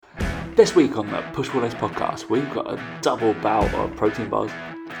This week on the Push Pull Legs podcast, we've got a double bout of protein bars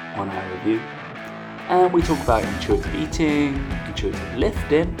on our review, and we talk about intuitive eating, intuitive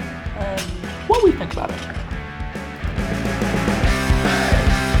lifting, and what we think about it.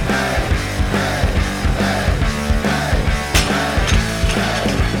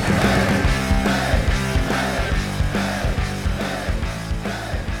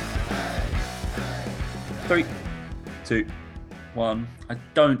 Three, two, one. I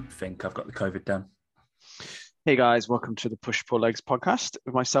don't think I've got the COVID down. Hey guys, welcome to the Push Pull Legs podcast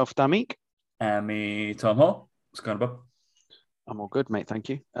with myself, Damik. And me, Tom Hall. What's going on, Bob? I'm all good, mate. Thank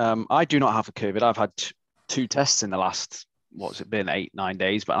you. I do not have a COVID. I've had two tests in the last, what's it been, 8-9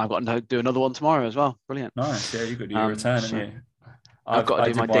 days, but I've got to do another one tomorrow as well. Brilliant. Nice. Yeah, you could do your return, haven't you? I've got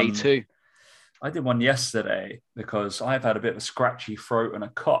to do my day two. I did one yesterday because I've had a bit of a scratchy throat and a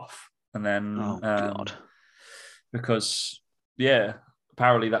cough. And then, God. Because, yeah,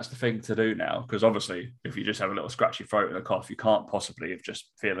 apparently that's the thing to do now. Because obviously, if you just have a little scratchy throat and a cough, you can't possibly have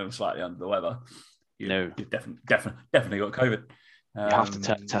just feeling slightly under the weather. You've definitely got COVID. You have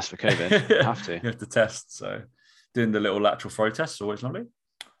to test for COVID. You have to. You have to test. So doing the little lateral flow tests is always lovely.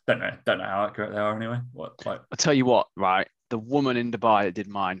 Don't know how accurate they are anyway. I'll tell you what, right? The woman in Dubai that did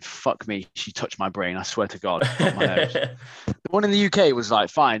mine, fuck me, she touched my brain. I swear to God. Got my nose. The one in the UK was like,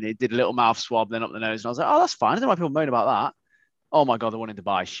 fine. They did a little mouth swab, then up the nose. And I was like, oh, that's fine. I don't know why people moan about that. Oh my God, the one in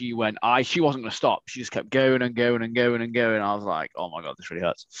Dubai, she wasn't going to stop. She just kept going and going and going and going. I was like, oh my God, this really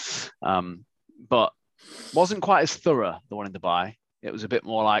hurts. But wasn't quite as thorough, the one in Dubai. It was a bit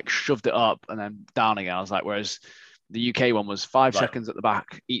more like shoved it up and then down again. I was like, whereas the UK one was 5 seconds at the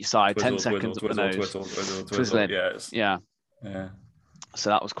back, each side, 10 seconds up the nose. Twizzling. Yeah.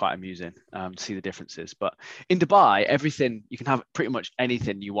 So that was quite amusing to see the differences. But in Dubai, everything, you can have pretty much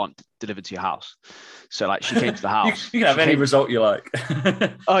anything you want delivered to your house. So like she came to the house. you can have any result you like.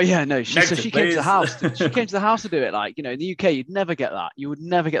 Oh yeah, no. She came to the house. She came to the house to do it. Like, in the UK, you'd never get that. You would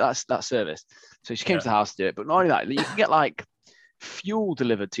never get that service. So she came to the house to do it. But not only that, you can get like fuel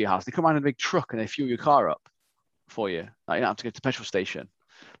delivered to your house. They come around in a big truck and they fuel your car up for you. Like, you don't have to go to the petrol station.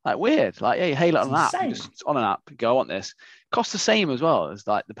 Like, weird. Like, yeah, you hail it on an app. You just on an app, you go, I want this. Costs the same as well as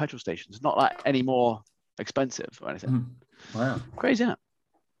like the petrol stations. It's not like any more expensive or anything. Wow. Crazy, isn't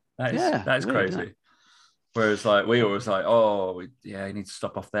it? That is weird, crazy. Whereas like we always like, you need to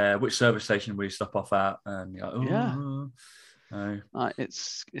stop off there. Which service station will you stop off at? And you're like, Like,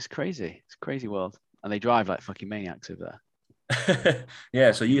 it's crazy. It's a crazy world. And they drive like fucking maniacs over there.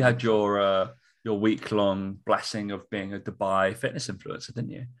 Yeah, so you had your week-long blessing of being a Dubai fitness influencer,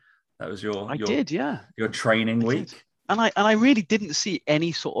 didn't you? That was your training week. Did. And I really didn't see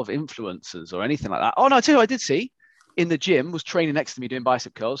any sort of influencers or anything like that. Oh no, I tell you who I did see in the gym was training next to me doing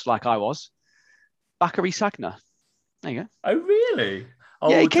bicep curls like I was. Bakary Sagna. There you go. Oh really?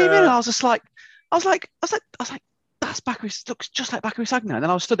 Yeah, he came in and I was like, that's Bakary, looks just like Bakary Sagna. And then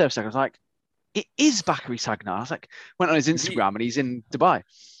I was stood there for a second. I was like, it is Bakary Sagna. I was like, went on his Instagram and he's in Dubai.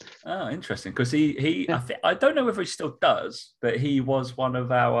 Oh, interesting. Because I don't know whether he still does, but he was one of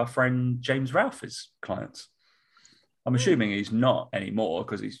our friend James Ralph's clients. I'm assuming he's not anymore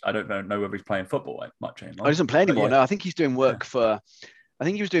because I don't know whether he's playing football much anymore. Oh, he doesn't play anymore. No, I think he's doing work I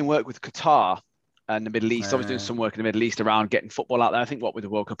think he was doing work with Qatar and the Middle East. I was doing some work in the Middle East around getting football out there. I think with the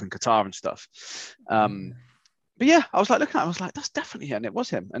World Cup in Qatar and stuff. But yeah, I was like looking at it, I was like, that's definitely him. And it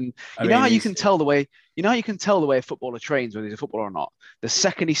was him. And you know how you can tell the way a footballer trains, whether he's a footballer or not. The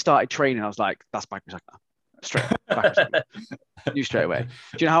second he started training, I was like, that's Bakary Sagna. Straight. Knew straight away.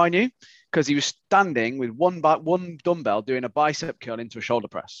 Do you know how I knew? Because he was standing with one dumbbell doing a bicep curl into a shoulder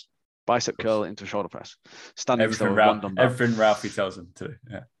press. Standing still with one dumbbell. Everything Ralphie tells him to.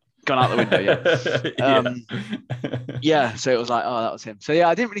 Yeah. Gone out the window, yeah. So it was like, oh, that was him. So yeah,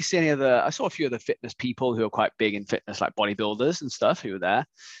 I didn't really see I saw a few of the fitness people who are quite big in fitness, like bodybuilders and stuff, who were there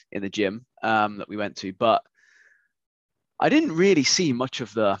in the gym that we went to. But I didn't really see much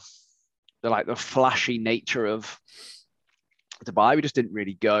of the flashy nature of Dubai. We just didn't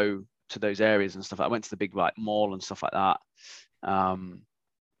really go to those areas and stuff. I went to the big like mall and stuff like that.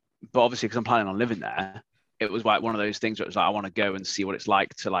 But obviously, because I'm planning on living there, it was like one of those things where it was like, I want to go and see what it's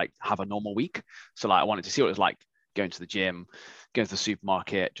like to like have a normal week. So like, I wanted to see what it was like going to the gym, going to the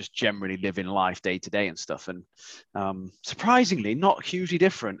supermarket, just generally living life day to day and stuff. And surprisingly, not hugely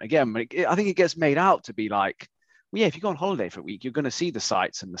different. Again, I think it gets made out to be like, well, yeah, if you go on holiday for a week, you're going to see the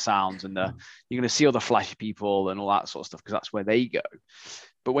sights and the sounds and you're going to see all the flashy people and all that sort of stuff because that's where they go.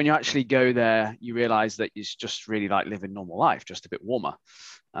 But when you actually go there, you realize that it's just really like living normal life, just a bit warmer.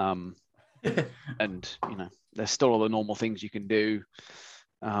 And, there's still all the normal things you can do,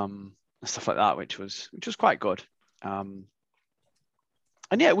 stuff like that, which was quite good.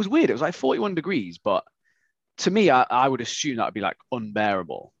 And yeah, it was weird. It was like 41 degrees, but to me, I would assume that would be like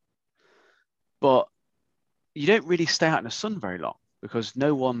unbearable. But you don't really stay out in the sun very long because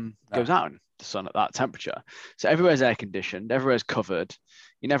no one goes out in the sun at that temperature. So everywhere's air conditioned, everywhere's covered.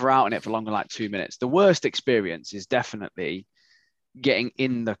 You're never out in it for longer than like 2 minutes. The worst experience is definitely getting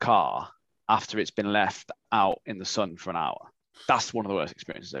in the car after it's been left out in the sun for an hour. That's one of the worst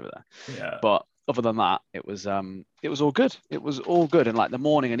experiences over there. Yeah. But other than that, it was all good. It was all good. And like the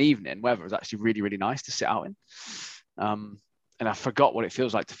morning and evening weather was actually really, really nice to sit out in. And I forgot what it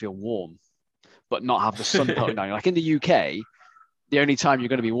feels like to feel warm, but not have the sun pelting down. Like in the UK, the only time you're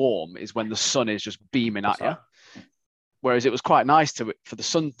going to be warm is when the sun is just beaming at you. Whereas it was quite nice for the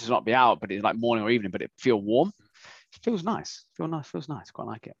sun to not be out, but it's like morning or evening, but it feel warm. It feels nice. Feels nice. Quite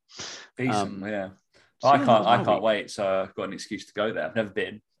like it. Decent, yeah. So I can't wait. So I've got an excuse to go there. I've never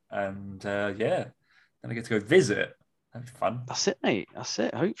been, and then I get to go visit. That'd be fun. That's it, mate. That's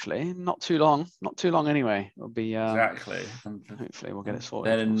it. Hopefully, not too long. Not too long anyway. It'll be exactly. Hopefully, we'll get it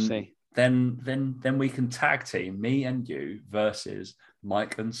sorted. We'll see. Then we can tag team me and you versus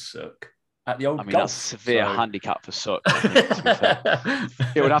Mike and Sook at the old. I mean, golf, that's a severe handicap for Sook.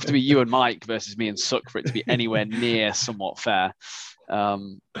 It would have to be you and Mike versus me and Sook for it to be anywhere near somewhat fair. But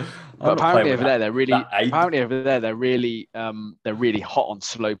apparently over there, they're really hot on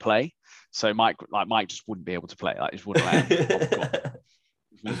slow play. So Mike just wouldn't be able to play. Like, just wouldn't let him.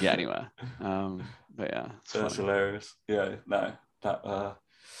 Wouldn't get anywhere. But yeah, that's hilarious. Yeah, no, that.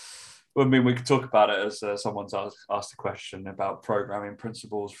 Well, I mean, we could talk about it as someone's asked a question about programming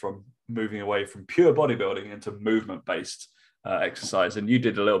principles from moving away from pure bodybuilding into movement-based exercise. And you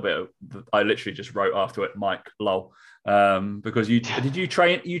did a little bit of, I literally just wrote after it, Mike, lol, because you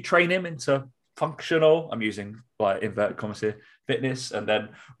train him into functional, I'm using like inverted commas here, fitness. And then,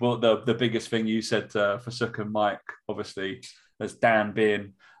 well, the biggest thing you said for Sook and Mike, obviously, as Dan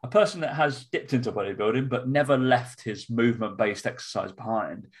being a person that has dipped into bodybuilding but never left his movement-based exercise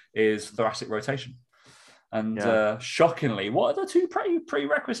behind, is thoracic rotation. And shockingly, what are the two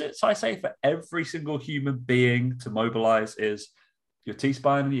prerequisites I say for every single human being to mobilize is your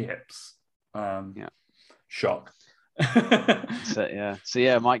T-spine and your hips. Shock.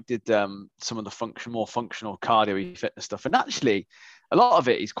 So Mike did some of the more functional cardio fitness stuff, and actually a lot of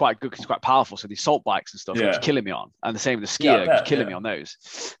it is quite good because it's quite powerful. So these salt bikes and stuff, which killing me on, and the same with the skier, killing me on those.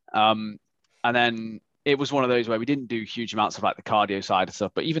 And then it was one of those where we didn't do huge amounts of like the cardio side of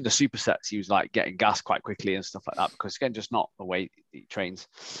stuff, but even the supersets, he was like getting gas quite quickly and stuff like that, because again, just not the way he trains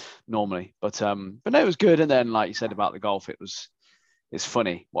normally. But no, it was good. And then, like you said about the golf, it's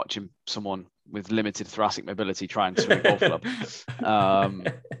funny watching someone with limited thoracic mobility try and swing a golf club.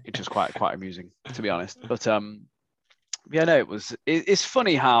 It was quite amusing, to be honest. But it's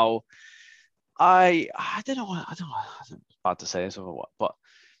funny how I don't know, it's bad to say this or what, but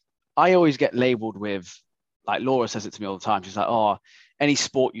I always get labeled with, like Laura says it to me all the time. She's like, oh, any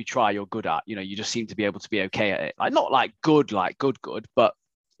sport you try, you're good at, you just seem to be able to be okay at it. Like, not like good, but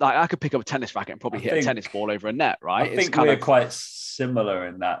like I could pick up a tennis racket and probably hit a tennis ball over a net, right? I think we're quite similar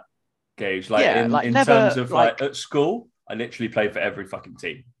in that gauge. Like, in terms of like at school, I literally played for every fucking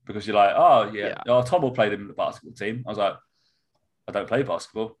team, because you're like, Tom will play them in the basketball team. I was like, I don't play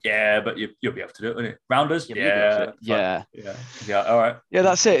basketball. Yeah, but you'll be able to do it, won't you? Rounders? Yeah. All right. Yeah,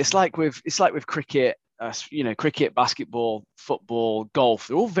 that's it. It's like with cricket, cricket, basketball, football, golf.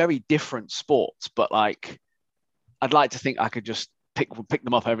 They're all very different sports, but like, I'd like to think I could just pick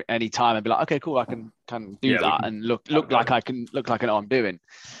them up any time and be like, okay, cool, I can do that and look like I know what I'm doing.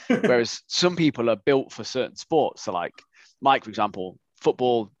 Whereas some people are built for certain sports. So like Mike, for example,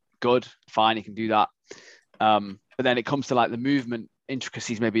 football, good, fine, he can do that. But then it comes to like the movement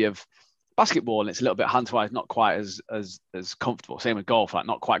intricacies maybe of basketball, and it's a little bit hand-wise, not quite as comfortable. Same with golf, like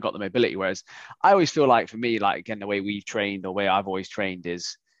not quite got the mobility. Whereas I always feel like, for me, like again, the way we trained, the way I've always trained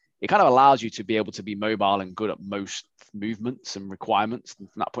is it kind of allows you to be able to be mobile and good at most movements and requirements. And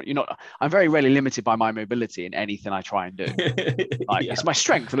from that point, I'm very rarely limited by my mobility in anything I try and do. Like it's my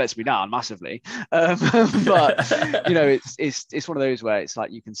strength that lets me down massively. But it's one of those where it's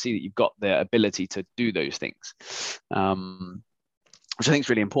like you can see that you've got the ability to do those things, which I think is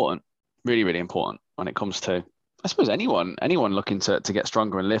really important, really, really important when it comes to, I suppose, anyone looking to get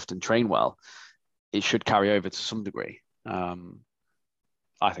stronger and lift and train well. It should carry over to some degree.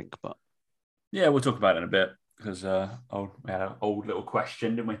 I think, but yeah, we'll talk about it in a bit, because we had an old little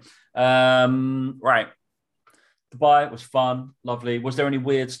question, didn't we? Right. Dubai was fun, lovely. Was there any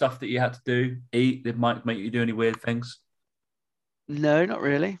weird stuff that you had to do? Eat? Did Mike make you do any weird things? No, not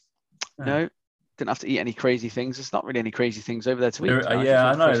really. No, didn't have to eat any crazy things. There's not really any crazy things over there to eat.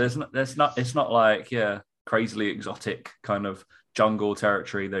 I know. It's not like crazily exotic kind of jungle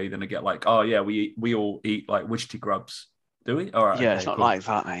territory, they're going to get like, oh yeah, we all eat like Wichita grubs. Do we? All right. Yeah, okay, it's not cool. like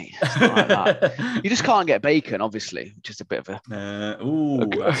that, mate. It's not like that. You just can't get bacon, obviously, which is a bit of a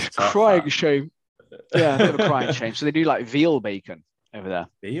crying shame. Yeah, a bit of a crying shame. So they do like veal bacon over there.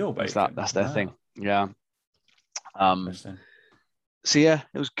 Veal bacon. That's their thing. Yeah. So yeah,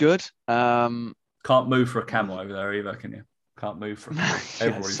 it was good. Can't move for a camel over there either, can you? Can't move for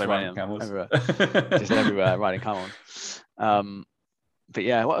everybody's so riding camels. Everywhere. Just everywhere riding camels. But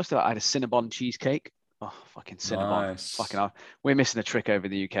yeah, what else did I had a Cinnabon cheesecake. Oh, fucking Cinnabon. Nice. Fucking hell. We're missing a trick over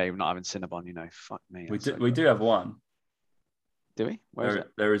the UK. We're not having Cinnabon, you know. Fuck me. We do have one. Do we? Where is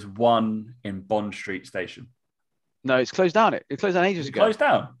it? There is one in Bond Street Station. No, it's closed down. It closed down ages ago. Closed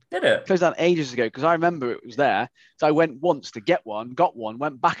down? Did it? Closed down ages ago because I remember it was there. So I went once to get one, got one,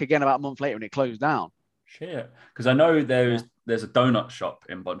 went back again about a month later and it closed down. Shit. Because I know there's a donut shop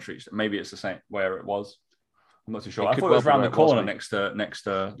in Bond Street. Maybe it's the same where it was. I'm not too sure. I thought it was around the corner next to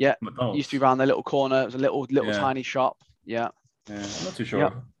McDonald's. It used to be around the little corner. It was a little tiny shop. Yeah. I'm not too sure. Yeah.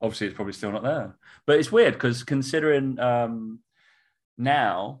 Obviously, it's probably still not there. But it's weird because considering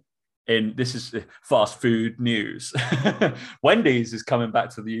now, this is fast food news, Wendy's is coming back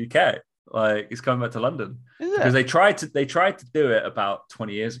to the UK. Like it's coming back to London because they tried to do it about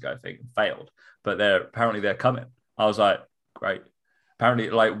 20 years ago, I think, and failed. But they're coming. I was like, great. Apparently,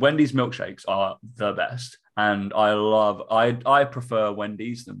 like Wendy's milkshakes are the best. And I prefer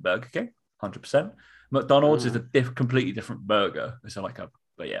Wendy's than Burger King, 100%. McDonald's is a completely different burger. It's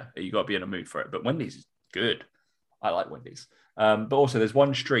but yeah, you got to be in a mood for it. But Wendy's is good. I like Wendy's. But also there's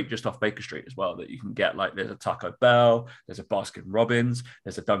one street just off Baker Street as well that you can get, like there's a Taco Bell, there's a Baskin Robbins,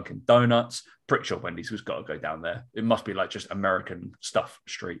 there's a Dunkin' Donuts. Pretty sure Wendy's has got to go down there. It must be like just American stuff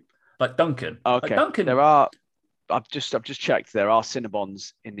street. Like Dunkin'. Okay. Like Dunkin'. There are, I've just checked, there are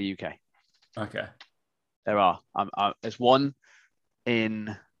Cinnabons in the UK. Okay. There are. There's one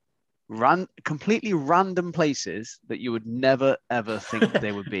in completely random places that you would never ever think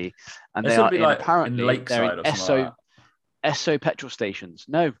they would be, and they are apparently they're in Esso petrol stations.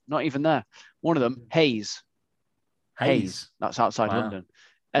 No, not even there. One of them, Hayes. That's outside London.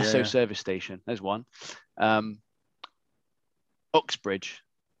 Esso service station. There's one. Uxbridge,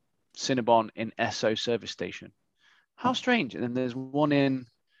 Cinnabon in Esso service station. How strange. And then there's one in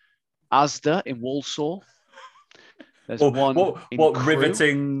Asda in Walsall. There's one in what Crewe.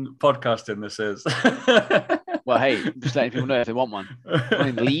 Riveting podcasting this is. Well, hey, I'm just letting people know if they want one. One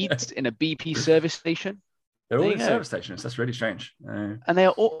in Leeds in a BP service station. They're all in service stations. That's really strange. And they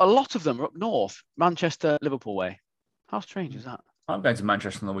are a lot of them are up north, Manchester, Liverpool way. How strange is that? I'm going to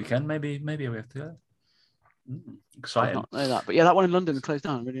Manchester on the weekend. Maybe we have to go. Exciting. I not know that, but yeah, that one in London closed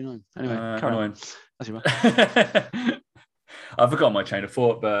down. Really annoying. Anyway, annoying. That's I forgot my chain of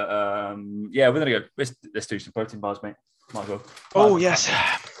thought, but yeah, we're gonna go. Let's do some protein bars, mate. Might as well. Oh yes.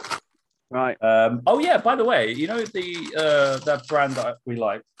 Right. Oh yeah. By the way, you know that brand that we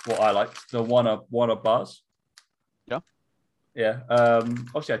like, what I like, the Wanna bars. Yeah. Yeah.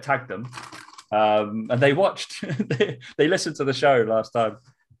 Obviously, I tagged them, and they watched. they listened to the show last time,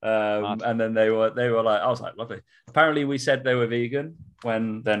 and then they were like, I was like, lovely. Apparently, we said they were vegan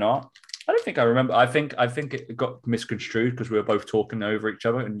when they're not. I don't think I remember. I think it got misconstrued because we were both talking over each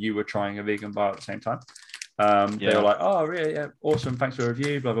other, and you were trying a vegan bar at the same time. They were like, "Oh, really? Yeah, awesome! Thanks for the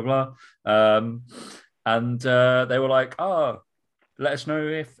review." Blah blah blah. And they were like, "Oh, let us know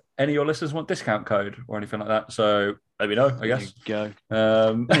if any of your listeners want discount code or anything like that." So let me know. I guess. There you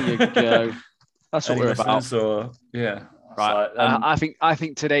go. There you go. That's what we're about. Or, yeah. Right. I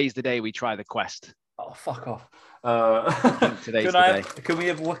think today's the day we try the Quest. Oh, fuck off. Today's the day. Can we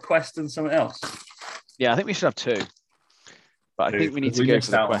have a Quest and something else? Yeah, I think we should have two. But I think we need to go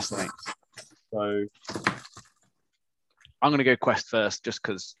for the Quest, mate. So I'm going to go Quest first, just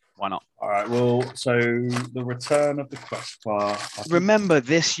because why not? All right. Well, so the return of the Quest bar. Remember,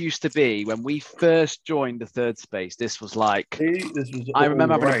 this used to be when we first joined the Third Space. This was like, I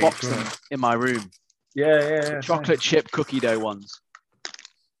remember having a box of them in my room. Yeah. Chocolate chip cookie dough ones.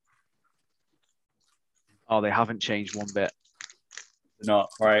 Oh, they haven't changed one bit. Not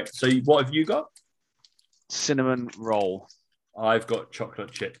right. So what have you got? Cinnamon roll. I've got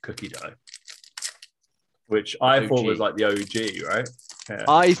chocolate chip cookie dough, which I thought was like the OG, right? Yeah.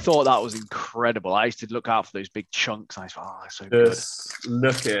 I thought that was incredible. I used to look out for those big chunks. I thought, oh, that's so good.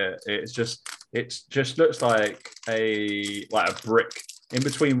 Look at it. It just looks like a brick in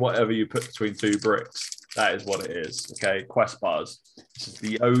between whatever you put between two bricks. That is what it is. Okay, Quest bars. This is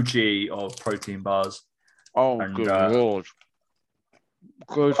the OG of protein bars. Oh, and, good lord!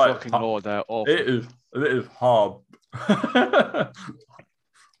 Good fucking lord! They're awful. It is hard.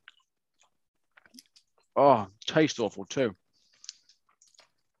 Oh, tastes awful too.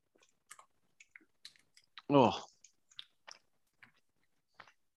 Oh,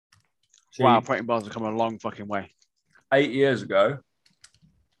 See, wow, protein bars have come a long fucking way. 8 years ago,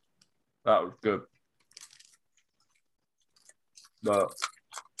 that was good. But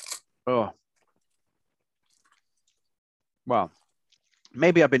Oh, well,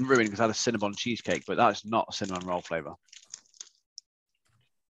 maybe I've been ruined because I had a cinnamon cheesecake, but that's not a cinnamon roll flavor.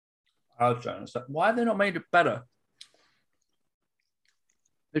 I was trying to understand why have they not made it better?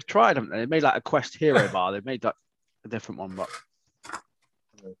 They've tried, haven't they? They made like a Quest Hero bar. They've made like a different one, but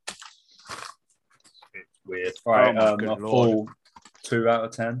It's weird. All right, my good a Lord. full 2 out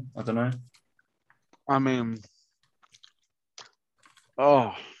of 10. I don't know. I mean,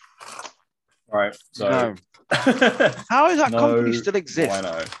 oh, All right, so no. How does that No, company still exist? I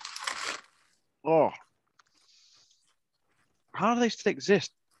know. Oh, how do they still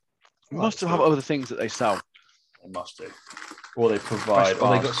exist? They Well, must have still- other things that they sell. They must do, or they provide, Quest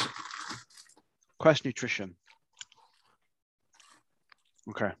or they bars. got. Quest Nutrition.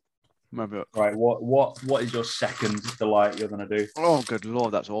 Okay. Maybe. Right, what is your second delight you're gonna do? Oh, good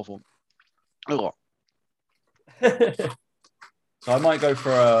Lord, that's awful. Oh, So I might go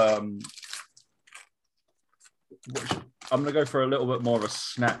for I'm gonna go for a little bit more of a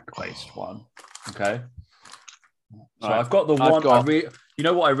snack-based one. Okay. So Right. I've got the I've one. got- You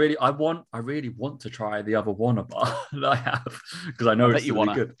know what? I really want to try the other Wanna bar that I have because I know I bet it's you really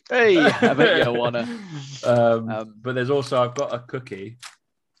wanna. good. Hey, I bet you wanna. But there's also I've got a cookie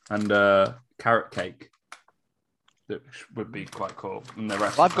and a carrot cake that would be quite cool. And the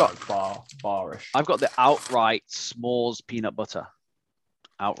rest I've is got- like barish. I've got the outright s'mores peanut butter.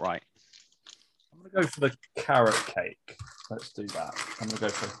 Outright. I'm gonna go for the carrot cake. Let's do that. I'm gonna go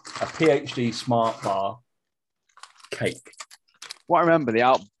for a PhD Smart Bar cake. What I remember, the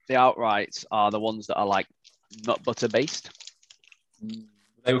outrights are the ones that are like nut butter based.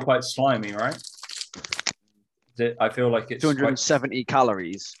 They were quite slimy, right? I feel like it's 270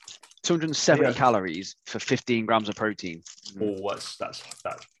 calories. 270 Yeah. calories for 15 grams of protein. Oh, that's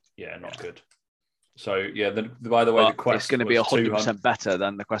yeah, not good. So yeah, by the way, the But Quest it's going to be was 100% better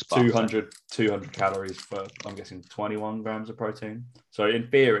than the Quest bar. 200 calories for, I'm guessing, 21 grams of protein. So in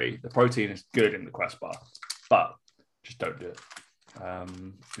theory, the protein is good in the Quest bar, but just don't do it.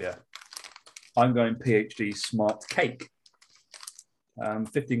 Yeah, I'm going PhD Smart Cake.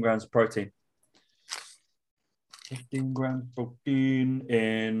 15 grams of protein. 15 grams of protein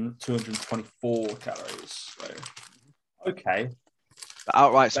in 224 calories. So, okay. The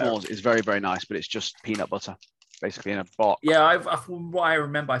outright Better. s'mores is very, very nice, but it's just peanut butter, basically in a box. Yeah, from what I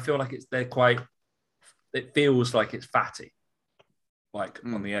remember, I feel like it feels like it's fatty, like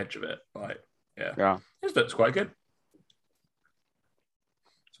on the edge of it. Like, yeah. This looks quite good.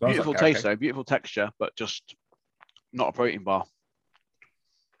 Smells Beautiful like carrot taste cake. though, beautiful texture, but just not a protein bar.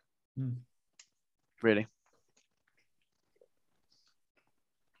 Really.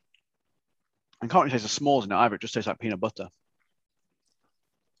 I can't really taste the s'mores in it either. It just tastes like peanut butter.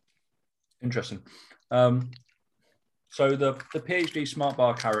 Interesting. So the PhD Smart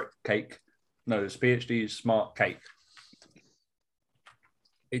Bar carrot cake, no, it's PhD Smart Cake.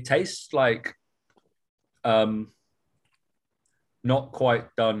 It tastes like not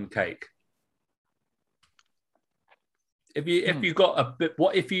quite done cake. If you got a bit,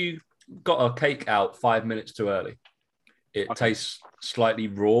 what if you got a cake out 5 minutes too early? It tastes slightly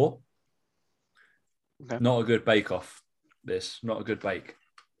raw. Okay. Not a good bake off. Not a good bake.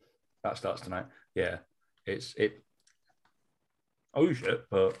 That starts tonight. Yeah, it. Oh shit!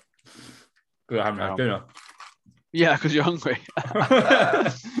 But because I haven't had dinner. Yeah, because you're hungry.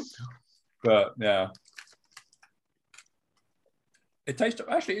 But yeah, it tastes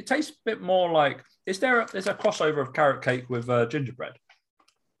a bit more like. There's a crossover of carrot cake with gingerbread,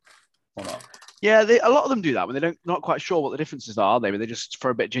 or not? Yeah, a lot of them do that when they not quite sure what the differences are they? But they just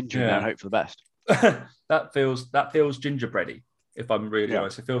throw a bit of ginger in there and hope for the best. that feels gingerbready. If I'm really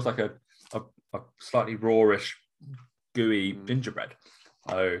honest, it feels like a slightly rawish, gooey gingerbread.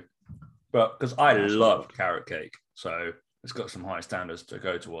 Oh, but because I love carrot cake, so it's got some high standards to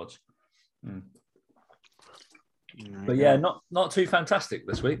go towards. But yeah, not too fantastic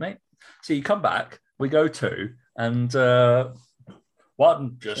this week, mate. So you come back, we go to, and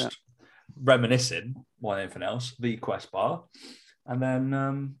one just reminiscing more than anything else, the Quest bar. And then,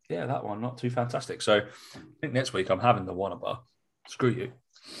 that one, not too fantastic. So I think next week I'm having the Wanna bar. Screw you.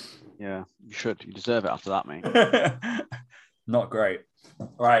 Yeah, you should. You deserve it after that, mate. Not great.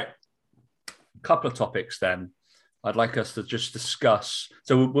 All right. Couple of topics then. I'd like us to just discuss.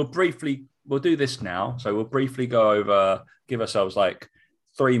 So we'll do this now. So we'll briefly go over, give ourselves like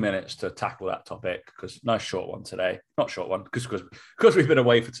 3 minutes to tackle that topic, because nice short one today. Not short one, because we've been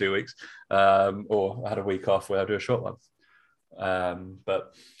away for 2 weeks, or had a week off where I'll do a short one.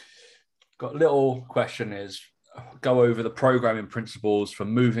 But got a little question is, go over the programming principles for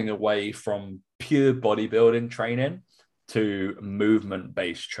moving away from pure bodybuilding training to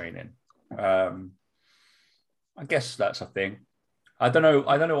movement-based training. I guess that's a thing. I don't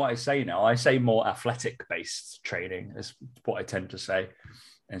know what I say now. I say more athletic-based training is what I tend to say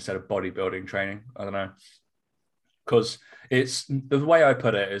instead of bodybuilding training. I don't know. Because it's the way I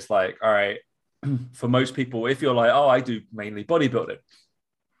put it is like, all right, for most people, if you're like, oh, I do mainly bodybuilding.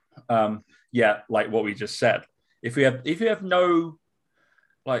 Yeah, like what we just said. If you have no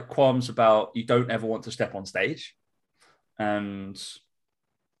like qualms about you don't ever want to step on stage and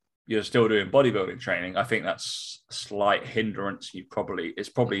you're still doing bodybuilding training, I think that's a slight hindrance. It's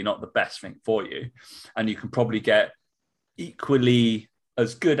probably not the best thing for you. And you can probably get equally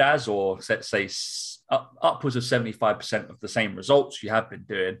as good as, or let's say upwards of 75% of the same results you have been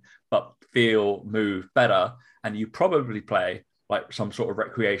doing, but move better. And you probably play like some sort of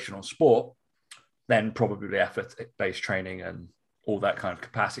recreational sport, then probably athletic-based training and all that kind of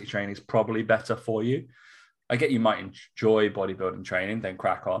capacity training is probably better for you. I get you might enjoy bodybuilding training, then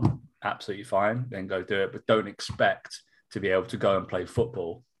crack on, absolutely fine, then go do it, but don't expect to be able to go and play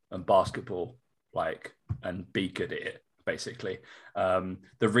football and basketball and be good at it, basically. The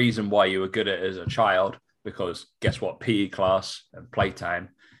reason why you were good at it as a child, because guess what, PE class and playtime,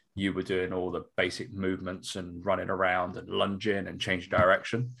 you were doing all the basic movements and running around and lunging and changing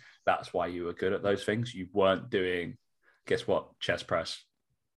direction. That's why you were good at those things. You weren't doing, guess what, chest press,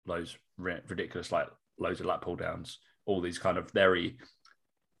 those ridiculous, like loads of lat pull downs, all these kind of very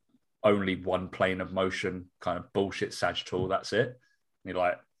only one plane of motion kind of bullshit sagittal. That's it. And you're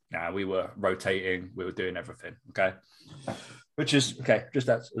like, nah, we were rotating, we were doing everything. Okay. Which is okay. Just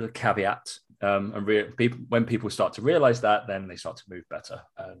that's a caveat. When people start to realize that, then they start to move better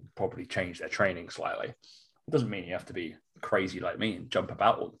and probably change their training slightly. It doesn't mean you have to be crazy like me and jump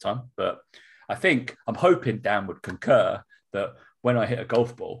about all the time. But I'm hoping Dan would concur that when I hit a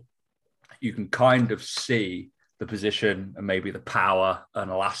golf ball, you can kind of see the position and maybe the power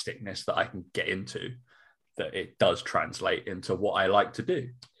and elasticness that I can get into, that it does translate into what I like to do,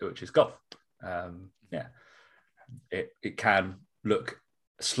 which is golf. It can look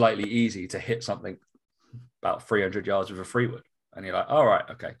slightly easy to hit something about 300 yards with a 3-wood. And you're like, all right,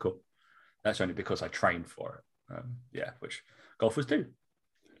 okay, cool. That's only because I trained for it. Which golfers do.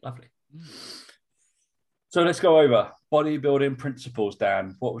 Lovely. So let's go over bodybuilding principles,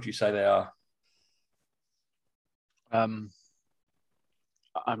 Dan. What would you say they are? I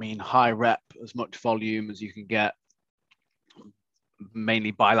mean, high rep, as much volume as you can get,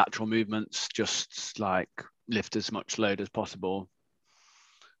 mainly bilateral movements, just like lift as much load as possible.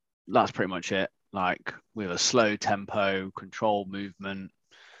 That's pretty much it. Like with a slow tempo, control movement,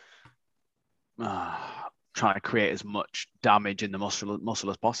 trying to create as much damage in the muscle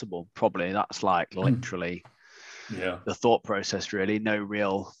as possible. Probably that's like literally the thought process, really. No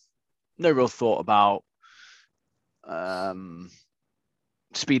real thought about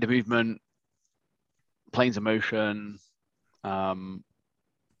speed of movement, planes of motion,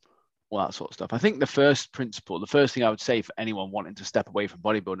 all that sort of stuff. I think the first thing I would say for anyone wanting to step away from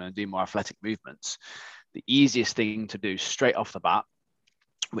bodybuilding and do more athletic movements, the easiest thing to do straight off the bat,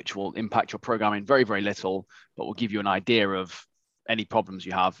 which will impact your programming very, very little, but will give you an idea of any problems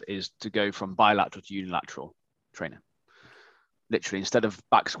you have, is to go from bilateral to unilateral training. Literally, instead of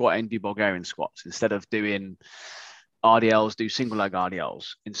back squatting, do Bulgarian squats. Instead of doing RDLs, do single leg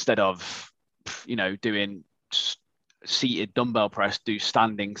RDLs. Instead of, doing seated dumbbell press, do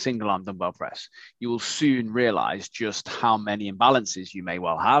standing single arm dumbbell press. You will soon realize just how many imbalances you may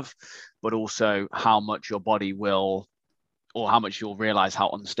well have, but also how much your body will, or how much you'll realize how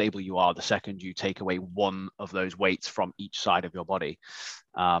unstable you are the second you take away one of those weights from each side of your body.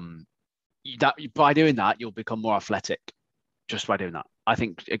 By doing that, you'll become more athletic just by doing that. I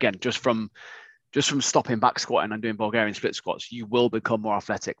think, again, just from stopping back squatting and doing Bulgarian split squats, you will become more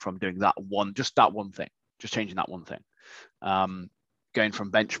athletic from doing that one thing, just changing that one thing. Going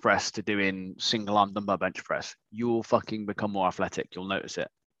from bench press to doing single arm dumbbell bench press, you will fucking become more athletic. You'll notice it.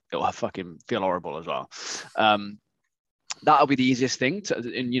 It'll fucking feel horrible as well. That'll be the easiest thing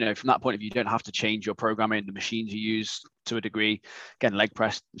and from that point of view, you don't have to change your programming, the machines you use to a degree. Again, leg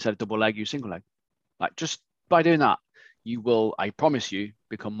press, instead of double leg, use single leg. Like, just by doing that, you will, I promise you,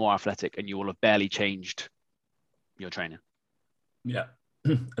 become more athletic, and you will have barely changed your training. Yeah.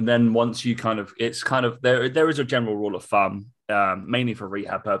 And then once you there is a general rule of thumb, mainly for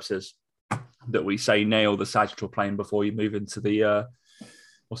rehab purposes, that we say nail the sagittal plane before you move into the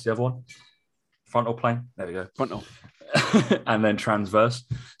What's the other one? Frontal plane. There we go. Frontal. And then transverse.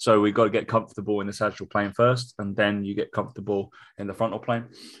 So we've got to get comfortable in the sagittal plane first, and then you get comfortable in the frontal plane,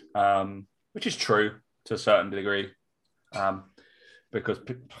 which is true to a certain degree, because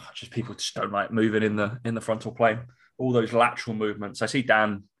people just don't like moving in the frontal plane. All those lateral movements. I see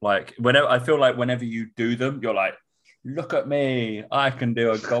Dan, like, whenever you do them, you're like, look at me, I can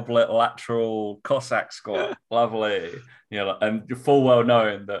do a goblet lateral Cossack squat. Lovely. And you're full well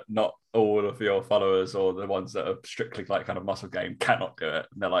knowing that not all of your followers or the ones that are strictly like kind of muscle game cannot do it.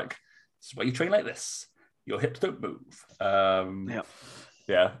 And they're like, this is why you train like this. Your hips don't move.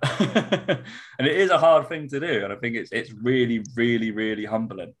 Yeah. And it is a hard thing to do. And I think it's really, really, really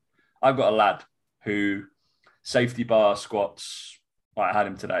humbling. I've got a lad who safety bar squats. I had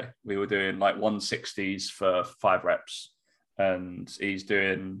him today. We were doing like 160s for 5 reps, and he's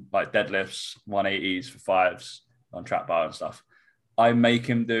doing like deadlifts, 180s for 5s on trap bar and stuff. I make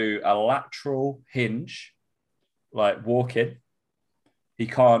him do a lateral hinge, like walk in. He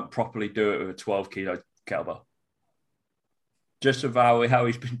can't properly do it with a 12 kilo kettlebell. Just of how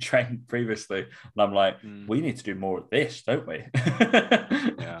he's been trained previously. And I'm like, we need to do more of this, don't we?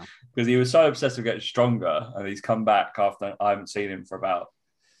 Yeah. Because he was so obsessed with getting stronger, and he's come back after I haven't seen him for about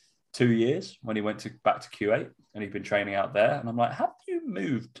 2 years when he went back to Q8, and he'd been training out there. And I'm like, have you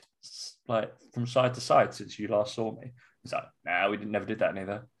moved like from side to side since you last saw me? He's like, nah, we never did that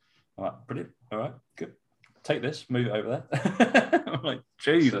neither. I'm like, brilliant. All right, good. Take this, move it over there. I'm like,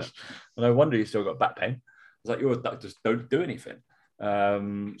 Jesus. No wonder you still got back pain. It's like, your doctors don't do anything.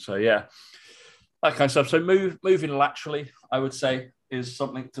 So yeah, that kind of stuff. So moving laterally, I would say, is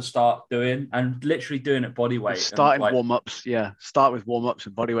something to start doing, and literally doing it body weight. Starting like, warm-ups, yeah. Start with warm-ups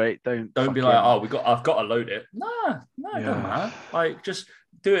and body weight. Don't be like, I've got to load it. No, it doesn't matter. Like, just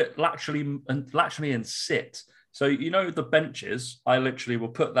do it laterally and sit. So, the benches, I literally will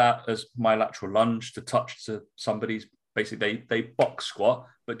put that as my lateral lunge to touch to somebody's, basically they box squat,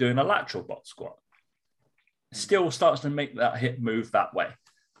 but doing a lateral box squat. Still starts to make that hip move that way.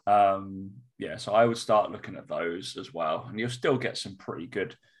 So I would start looking at those as well. And you'll still get some pretty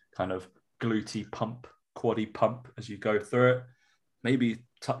good kind of glutey pump, quaddy pump as you go through it. Maybe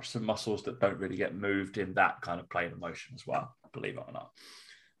touch some muscles that don't really get moved in that kind of plane of motion as well, believe it or not.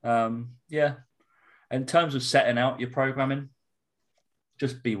 In terms of setting out your programming,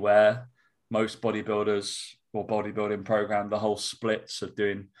 just beware. Most bodybuilders or bodybuilding program, the whole splits of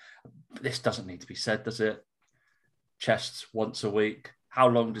doing, this doesn't need to be said, does it? Chests once a week. How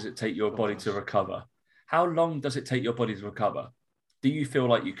long does it take your body to recover? How long does it take your body to recover? Do you feel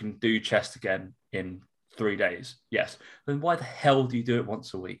like you can do chest again in 3 days? Yes. Then why the hell do you do it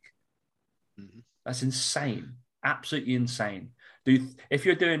once a week? Mm-hmm. That's insane. Absolutely insane. If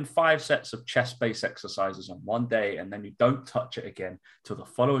you're doing 5 sets of chest-based exercises on one day and then you don't touch it again till the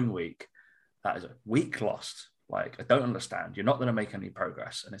following week, that is a week lost. Like, I don't understand. You're not going to make any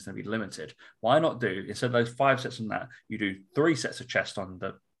progress, and it's going to be limited. Why not do, instead of those 5 sets on that, you do 3 sets of chest on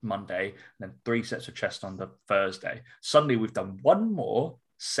the Monday, and then 3 sets of chest on the Thursday. Suddenly, we've done 1 more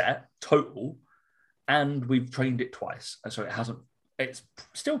set total, and we've trained it twice. And so it's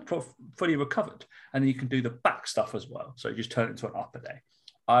still fully recovered. And then you can do the back stuff as well. So you just turn it into an upper day.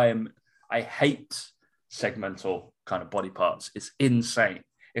 I hate segmental kind of body parts. It's insane.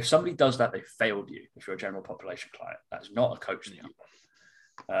 If somebody does that, they failed you. If you're a general population client, that's not a coach to you.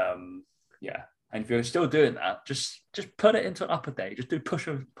 And if you're still doing that, just put it into an upper day. Just do push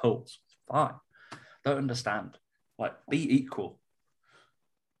and pulls. It's fine. Don't understand. Like, be equal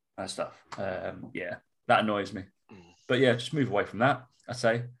and stuff. That annoys me. But yeah, just move away from that. I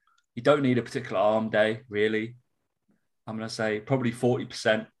say you don't need a particular arm day, really. I'm going to say probably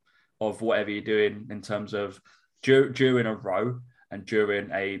 40% of whatever you're doing in terms of during a row and during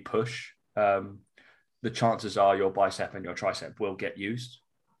a push, the chances are your bicep and your tricep will get used.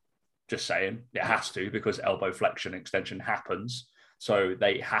 Just saying, it has to, because elbow flexion extension happens. So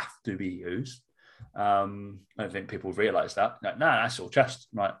they have to be used. I don't think people realize that. No, that's all chest.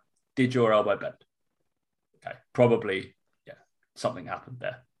 Right. Did your elbow bend? Okay. Probably, something happened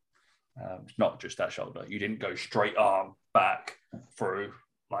there. It's not just that shoulder. You didn't go straight arm back through.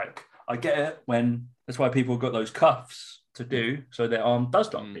 Like, I get it that's why people got those cuffs to do, so their arm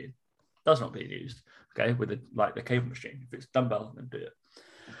does not be used. Okay, with the cable machine. If it's dumbbell, then do it.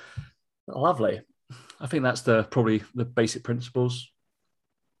 Lovely. I think that's probably the basic principles.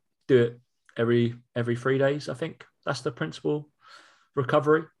 Do it every 3 days. I think that's the principle of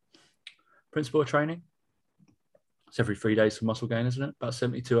training. It's every 3 days for muscle gain, isn't it? About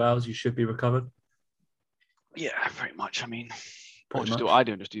 72 hours, you should be recovered. Yeah, pretty much. I mean, what I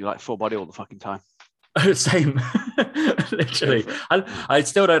do, just do like full body all the fucking time. Same, literally. I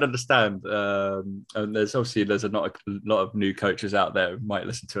still don't understand. And there's a lot of new coaches out there who might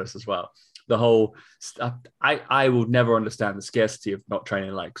listen to us as well. The whole, I will never understand the scarcity of not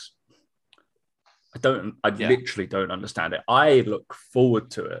training legs. I literally don't understand it. I look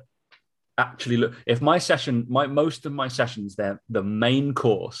forward to it. Actually, look, if most of my sessions, the main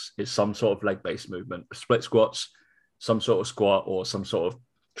course is some sort of leg-based movement, split squats, some sort of squat, or some sort of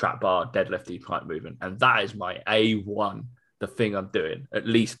trap bar, deadlifty type movement. And that is my A1, the thing I'm doing at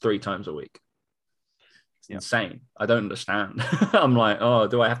least 3 times a week. It's insane. I don't understand. I'm like, oh,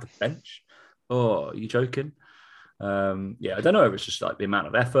 do I have to bench? Oh, are you joking? I don't know if it's just like the amount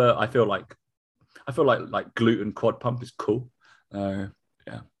of effort. I feel like glute and quad pump is cool. I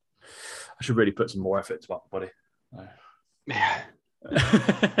should really put some more effort into my body. Yeah.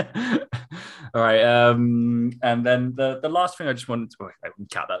 All right. And then the last thing I just wanted to we can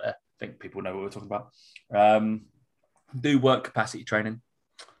cap that there. I think people know what we're talking about. Do work capacity training.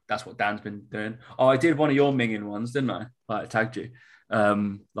 That's what Dan's been doing. Oh, I did one of your minging ones, didn't I? Like I tagged you.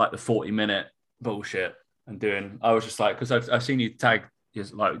 Like the 40-minute bullshit and doing. I was just like, because I've seen you tag,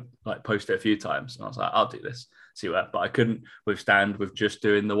 just like post it a few times, and I was like, I'll do this, see what. But I couldn't withstand with just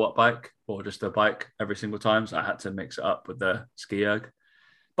doing the watt bike or just a bike every single time, so I had to mix it up with the ski erg.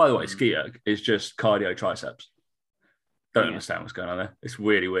 By the way, ski erg is just cardio triceps. Don't understand what's going on there. It's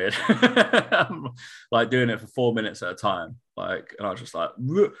really weird. I'm like doing it for 4 minutes at a time, and I was just like,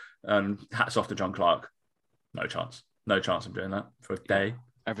 and hats off to John Clark. No chance I'm doing that for a day.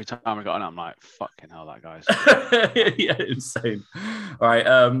 Every time I got on, I'm like, fucking hell, that guy's yeah, insane. All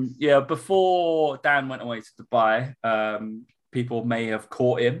right. Before Dan went away to Dubai, people may have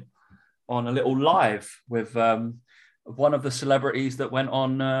caught him on a little live with one of the celebrities that went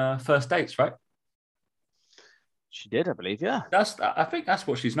on first dates, right? She did, I believe, yeah. I think that's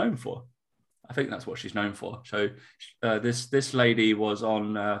what she's known for. So this lady was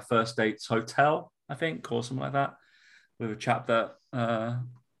on First Dates Hotel, I think, or something like that, with a chap that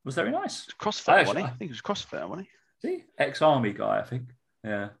was very nice. CrossFit, wasn't he? I think it was CrossFit, wasn't he? See? Ex-army guy, I think.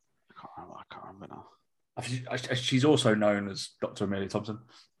 Yeah. I can't remember now. She's also known as Dr. Amelia Thompson,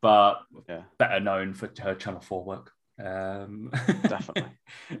 but better known for her Channel 4 work. Definitely.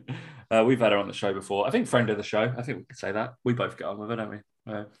 We've had her on the show before. I think friend of the show. I think we could say that. We both get on with her, don't we?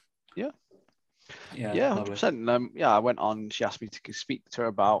 Yeah, 100%. I went on. She asked me to speak to her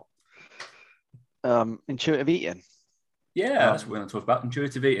about intuitive eating. Yeah, that's what we're going to talk about,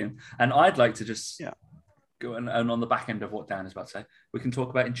 intuitive eating. And I'd like to just go and on the back end of what Dan is about to say, we can talk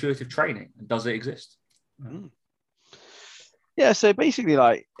about intuitive training. Does it exist? Yeah, so basically,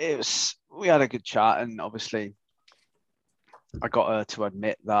 we had a good chat, and obviously I got her to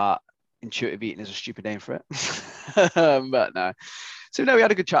admit that intuitive eating is a stupid name for it. But no. So we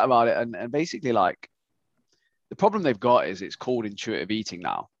had a good chat about it, and basically, the problem they've got is it's called intuitive eating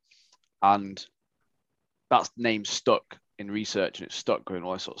now, and that's name stuck in research, and it's stuck going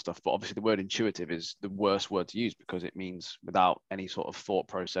all this sort of stuff. But obviously the word intuitive is the worst word to use because it means without any sort of thought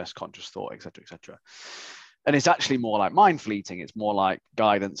process, conscious thought, etc., etc. And it's actually more like mindful eating. It's more like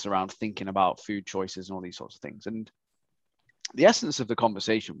guidance around thinking about food choices and all these sorts of things. And the essence of the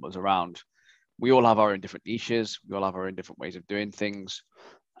conversation was around, we all have our own different niches. We all have our own different ways of doing things.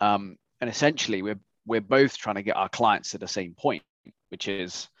 And essentially we're both trying to get our clients to the same point, which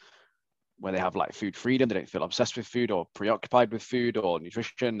is where they have food freedom. They don't feel obsessed with food or preoccupied with food or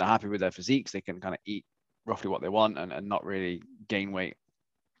nutrition. They're happy with their physiques. They can kind of eat roughly what they want and not really gain weight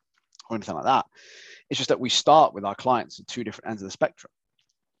or anything like that. It's just that we start with our clients at 2 different ends of the spectrum.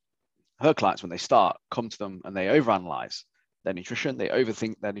 Her clients, when they start, come to them and they overanalyze their nutrition. They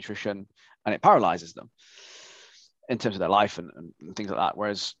overthink their nutrition, and it paralyzes them in terms of their life and things like that.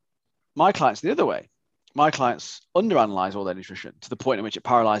 Whereas my clients, the other way, my clients underanalyze all their nutrition to the point in which it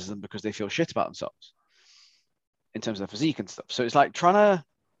paralyzes them because they feel shit about themselves in terms of their physique and stuff. So it's like trying to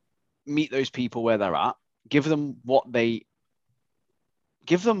meet those people where they're at, give them what they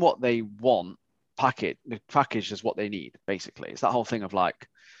want, package is what they need, basically. It's that whole thing of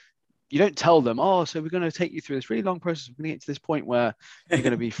you don't tell them, oh, so we're going to take you through this really long process. We're going to get to this point where you're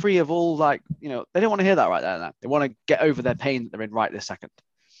going to be free of all they don't want to hear that right there and then. They want to get over their pain that they're in right this second.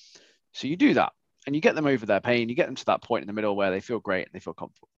 So you do that and you get them over their pain. You get them to that point in the middle where they feel great and they feel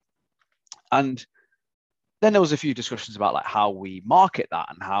comfortable. And then there was a few discussions about how we market that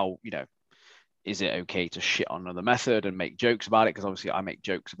and how, is it okay to shit on another method and make jokes about it? Because obviously I make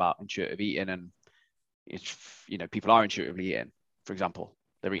jokes about intuitive eating and it's, people are intuitively eating, for example.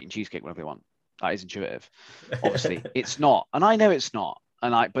 They're eating cheesecake whenever they want. That is intuitive. Obviously, it's not. And I know it's not.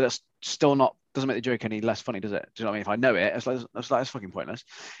 But it's still not, doesn't make the joke any less funny, does it? Do you know what I mean? If I know it, it's fucking pointless.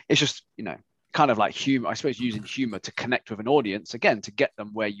 It's just, kind of like humor, I suppose, using humor to connect with an audience, again, to get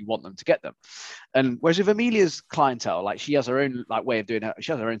them where you want them to get them. And whereas with Amelia's clientele, like she has her own like way of doing it,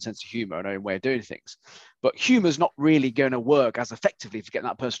 she has her own sense of humor and her own way of doing things. But humor's not really going to work as effectively for getting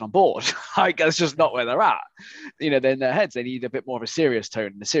that person on board. Like that's just not where they're at. You know, they're in their heads, they need a bit more of a serious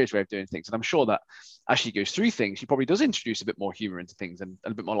tone and a serious way of doing things. And I'm sure that as she goes through things, she probably does introduce a bit more humor into things and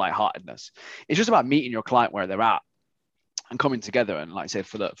a bit more lightheartedness. It's just about meeting your client where they're at and coming together, and like I said,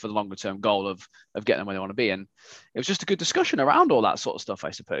 for the longer term goal of getting them where they want to be. And it was just a good discussion around all that sort of stuff,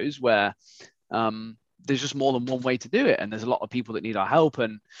 I suppose, where there's just more than one way to do it, and there's a lot of people that need our help.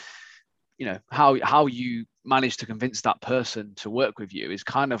 And you know, how you manage to convince that person to work with you is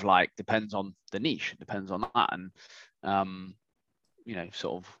kind of like depends on the niche, it depends on that. And you know,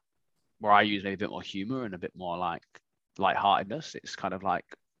 sort of where I use maybe a bit more humor and a bit more like lightheartedness, it's kind of like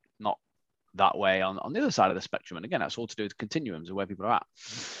not that way on the other side of the spectrum. And again, that's all to do with continuums of where people are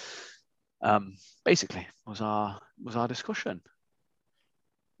at. Basically was our discussion,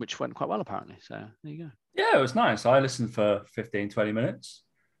 which went quite well apparently. So there you go. Yeah, it was nice. I listened for 15-20 minutes,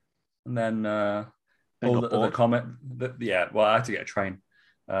 and then all the comment well, I had to get a train.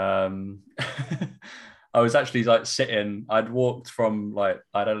 I was actually like sitting, I'd walked from I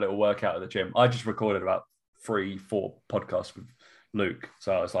had a little workout at the gym. I just recorded about 3-4 podcasts with Luke,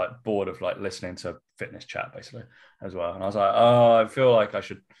 so I was like bored of like listening to fitness chat basically as well, and I was like, oh, I feel like I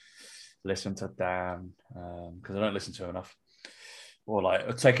should listen to Dan because I don't listen to enough, or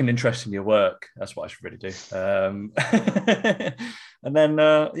like take an interest in your work. That's what I should really do. And then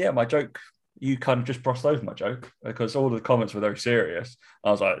my joke, you kind of just brushed over my joke because all the comments were very serious.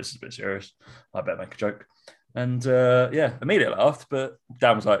 I was like, this is a bit serious, I better make a joke. And Amelia laughed, but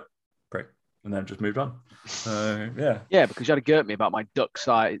Dan was like, prick, and then just moved on. Yeah, because you had to go at me about my duck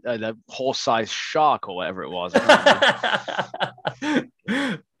size, the horse-sized shark or whatever it was.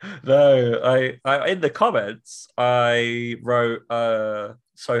 No, I in the comments I wrote,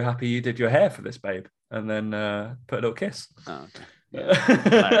 "So happy you did your hair for this, babe," and then put a little kiss. Oh, okay. Yeah.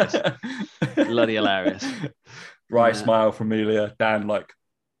 Hilarious. Bloody hilarious. Right, smile from Amelia. Dan, like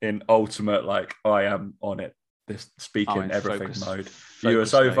in ultimate, like I am on it. This speaking everything mode. You were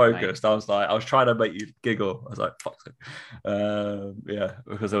so focused. Mate. I was trying to make you giggle. I was like, fuck it.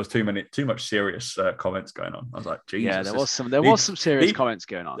 Because there was too much serious comments going on. I was like, Jesus. Yeah, there was some serious comments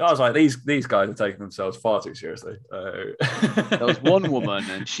going on. I was like, these guys are taking themselves far too seriously. There was one woman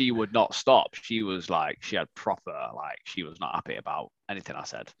and she would not stop. She was like, she had proper, like, she was not happy about anything I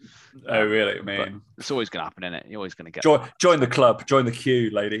said. Oh, really? I mean, it's always going to happen, isn't it? You're always going to get join the club, join the queue,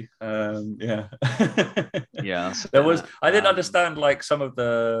 lady. Yeah. Yeah. I didn't understand like some of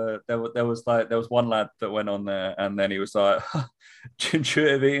the there was one lad that went on there and then he was like,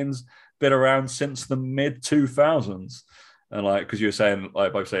 intuitive eating's been around since the mid 2000s, and like because you were saying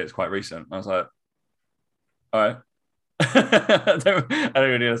like both say it's quite recent. I was like, all right. I don't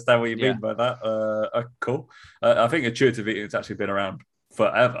really understand what you mean by that. Cool. I think intuitive eating has actually been around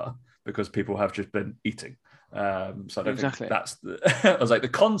forever because people have just been eating. So I don't think that's I was like the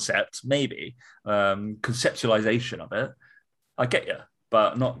concept, maybe conceptualization of it. I get you,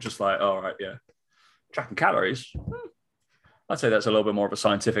 but not just like, all right, yeah, tracking calories. I'd say that's a little bit more of a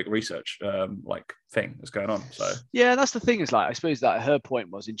scientific research like thing that's going on. So yeah, that's the thing. Is like I suppose that her point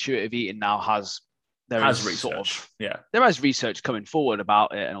was intuitive eating now has research. Sort of, there is research coming forward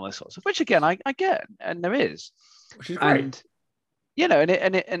about it and all this sort of stuff, which again I get, and there is, which is great. And you know,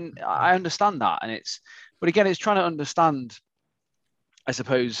 and I understand that, and but again, it's trying to understand, I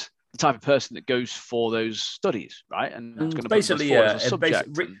suppose, the type of person that goes for those studies, right? And that's going to basically,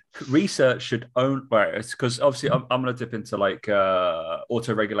 research should own, right? It's because obviously I'm going to dip into like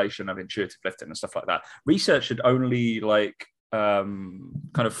auto-regulation of intuitive lifting and stuff like that. Research should only like kind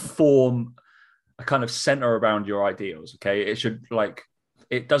of form a kind of center around your ideals. Okay, it should like.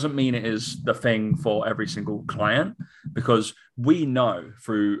 It doesn't mean it is the thing for every single client, because we know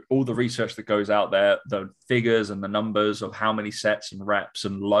through all the research that goes out there, the figures and the numbers of how many sets and reps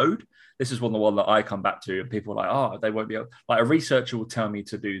and load. This is one that I come back to, and people are like, oh, they won't be able. Like a researcher will tell me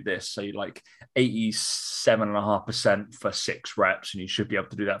to do this. So you like 87.5% for 6 reps, and you should be able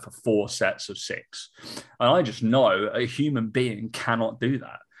to do that for 4 sets of 6. And I just know a human being cannot do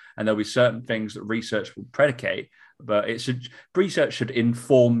that. And there'll be certain things that research will predicate, but research should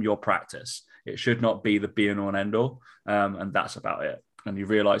inform your practice. It should not be the be and all and end all. And that's about it. And you're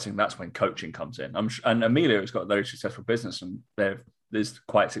realizing that's when coaching comes in. And Amelia has got a very successful business, and is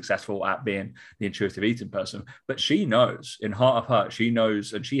quite successful at being the intuitive eating person. But she knows, in heart of heart, she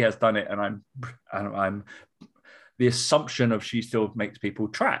knows, and she has done it. And I'm the assumption of she still makes people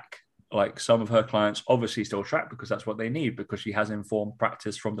track like some of her clients obviously still track because that's what they need, because she has informed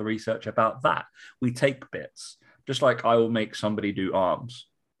practice from the research about that. We take bits, just like I will make somebody do arms,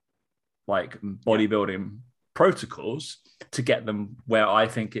 like bodybuilding protocols, to get them where I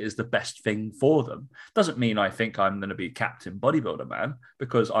think it is the best thing for them. Doesn't mean I think I'm going to be captain bodybuilder, man,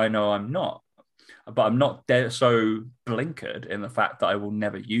 because I know I'm not. But I'm not so blinkered in the fact that I will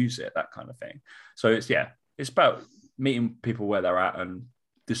never use it, that kind of thing. So it's about meeting people where they're at and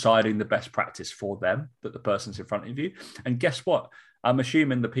deciding the best practice for them, that the person's in front of you. And guess what? I'm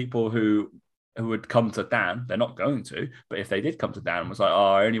assuming the people who would come to Dan, they're not going to, but if they did come to Dan and was like,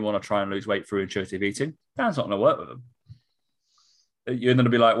 oh, I only want to try and lose weight through intuitive eating, Dan's not going to work with them. You're going to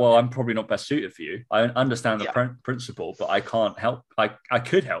be like, well, I'm probably not best suited for you. I understand the principle, but I can't help. I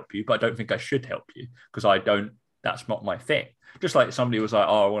could help you, but I don't think I should help you because that's not my thing. Just like somebody was like,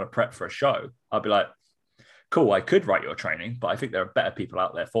 oh, I want to prep for a show. I'd be like, cool, I could write your training, but I think there are better people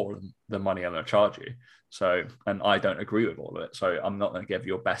out there for the money I'm going to charge you. So, and I don't agree with all of it. So I'm not going to give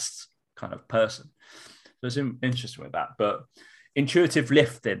your best kind of person. So it's interesting with that. But intuitive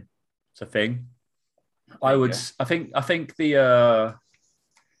lifting, it's a thing. I think the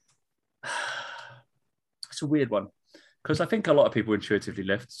it's a weird one because I think a lot of people intuitively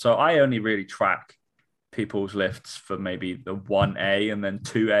lift. So I only really track people's lifts for maybe the 1A and then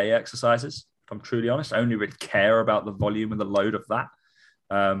 2A exercises. If I'm truly honest, I only really care about the volume and the load of that.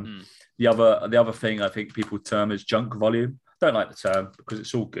 The other thing I think people term is junk volume. Don't like the term because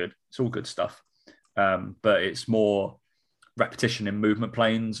it's all good. It's all good stuff. But it's more repetition in movement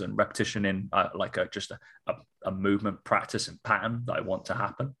planes and repetition in just a movement practice and pattern that I want to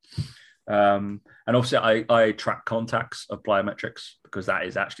happen. And obviously I track contacts of plyometrics because that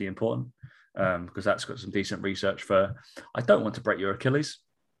is actually important, because that's got some decent research for, I don't want to break your Achilles.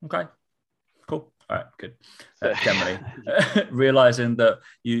 Okay, cool. All right, good. Generally, realizing that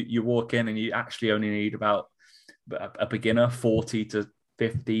you walk in and you actually only need about a beginner 40 to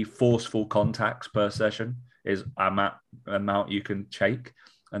 50 forceful contacts per session is amount you can shake,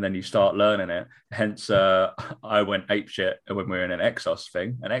 and then you start learning it. Hence, I went apeshit when we were in an Exos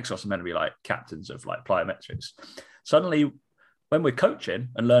thing, and Exos is meant to be like captains of like plyometrics. Suddenly, when we're coaching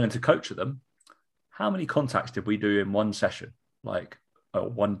and learning to coach them, how many contacts did we do in one session? Like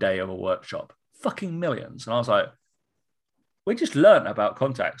one day of a workshop? Fucking millions. And I was like, we just learned about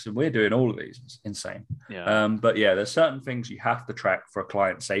contacts and we're doing all of these. It's insane. Yeah. But yeah, there's certain things you have to track for a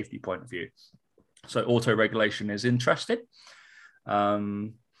client safety point of view. So auto-regulation is interesting.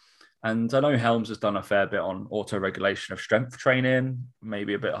 And I know Helms has done a fair bit on auto-regulation of strength training,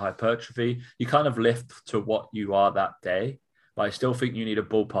 maybe a bit of hypertrophy. You kind of lift to what you are that day, but I still think you need a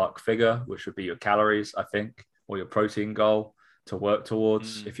ballpark figure, which would be your calories, I think, or your protein goal to work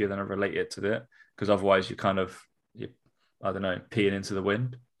towards if you're going to relate it to that. Because otherwise you kind of, I don't know, peeing into the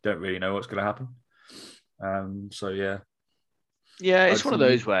wind. Don't really know what's going to happen. So yeah. Yeah, it's one of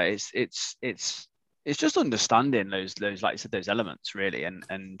those where it's just understanding those like you said, those elements really,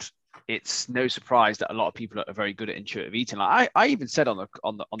 and it's no surprise that a lot of people are very good at intuitive eating. Like I even said on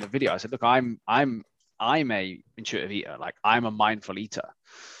the video, I said, look, I'm a intuitive eater, like I'm a mindful eater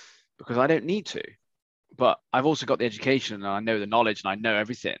because I don't need to, but I've also got the education and I know the knowledge and I know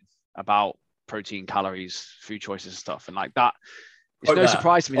everything about protein, calories, food choices and stuff, and like that. It's no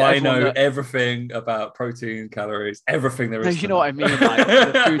surprise to me. I know everything about protein, calories, everything there is. You know what I mean? Like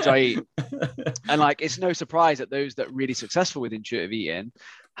the foods I eat. And like, it's no surprise that those that are really successful with intuitive eating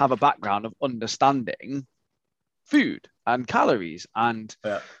have a background of understanding food and calories and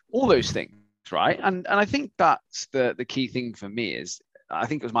all those things, right? And I think that's the key thing for me is, I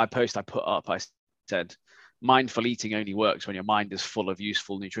think it was my post I put up. I said, mindful eating only works when your mind is full of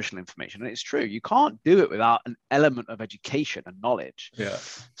useful nutritional information. And it's true. You can't do it without an element of education and knowledge. Yeah.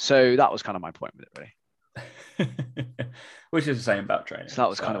 So that was kind of my point with it, really. Which is the same about training. So that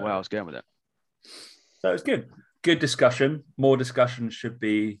was kind of where I was going with it. So it's good. Good discussion. More discussion should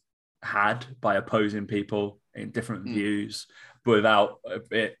be had by opposing people in different views without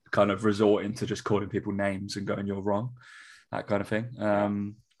it kind of resorting to just calling people names and going, you're wrong, that kind of thing.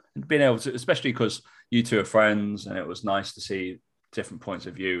 And being able to, especially because you two are friends and it was nice to see different points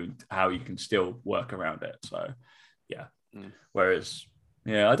of view and how you can still work around it. So yeah. Whereas,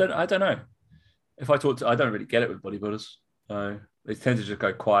 I don't know. If I talk to, I don't really get it with bodybuilders. So they tend to just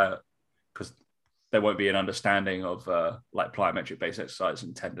go quiet because there won't be an understanding of like plyometric based exercise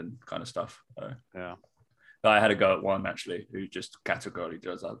and tendon kind of stuff. So, yeah. But I had a go at one actually who just categorically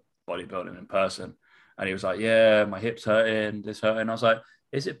does bodybuilding in person. And he was like, yeah, my hip's hurting, this hurting. I was like,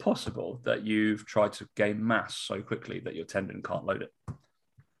 is it possible that you've tried to gain mass so quickly that your tendon can't load it?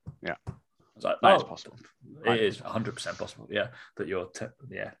 Yeah. I was like, That is possible. It is 100% possible. Yeah,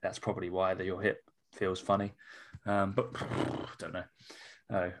 that that's probably why that your hip feels funny. But I don't know.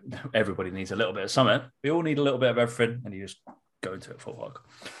 Everybody needs a little bit of something. We all need a little bit of everything, and you just go into it full hog.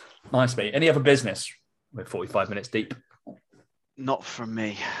 Nice, mate. Any other business? We're 45 minutes deep. Not from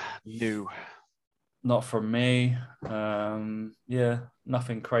me. No. Not from me. Yeah,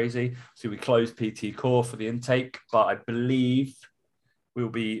 nothing crazy. So we closed PT Core for the intake, but I believe we'll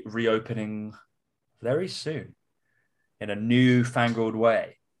be reopening very soon in a new fangled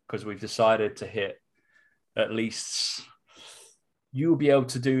way, because we've decided to hit at least, you'll be able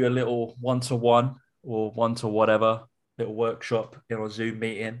to do a little one-to-one or one-to-whatever little workshop in a Zoom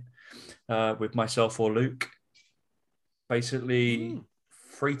meeting with myself or Luke, basically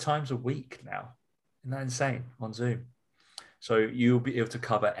 3 times a week now. Isn't that insane? On Zoom. So you'll be able to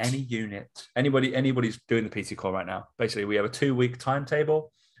cover any unit. Anybody's doing the PT Core right now. Basically, we have a 2-week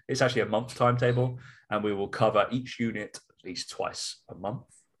timetable. It's actually a month timetable, and we will cover each unit at least twice a month.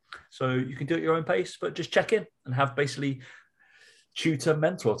 So you can do it at your own pace, but just check in and have basically tutor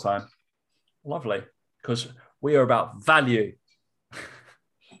mentor time. Lovely, because we are about value,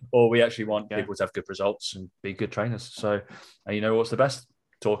 or we actually want people to have good results and be good trainers. So, and you know what's the best?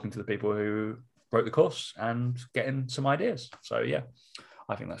 Talking to the people who wrote the course and getting some ideas. So yeah,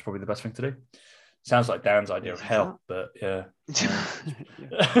 I think that's probably the best thing to do. Sounds like Dan's idea of hell, but yeah.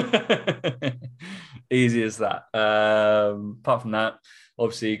 Easy as that. Apart from that,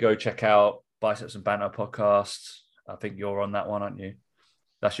 obviously go check out Biceps and Banter podcast. I think you're on that one, aren't you?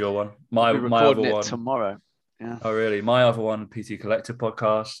 That's your one. My other one tomorrow. Yeah. Oh really? My other one, PT Collective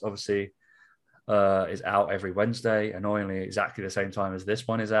podcast, obviously is out every Wednesday, annoyingly exactly the same time as this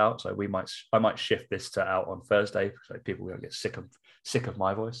one is out. So I might shift this to out on Thursday, so people will get sick of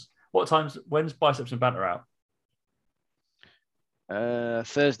my voice. When's Biceps and Banter out?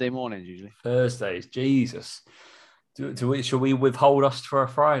 Thursday mornings usually. Thursdays, Jesus. Should we withhold us for a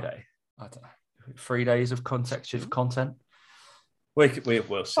Friday? I don't know. 3 days of consecutive content. We'll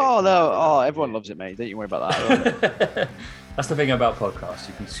see. Oh no! Oh, everyone loves it, mate. Don't you worry about that. That's the thing about podcasts.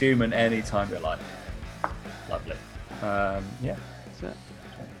 You consume them any time you like. Lovely. Yeah. That's it.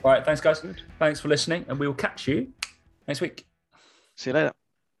 All right. Thanks, guys. Thanks for listening, and we will catch you next week. See you later.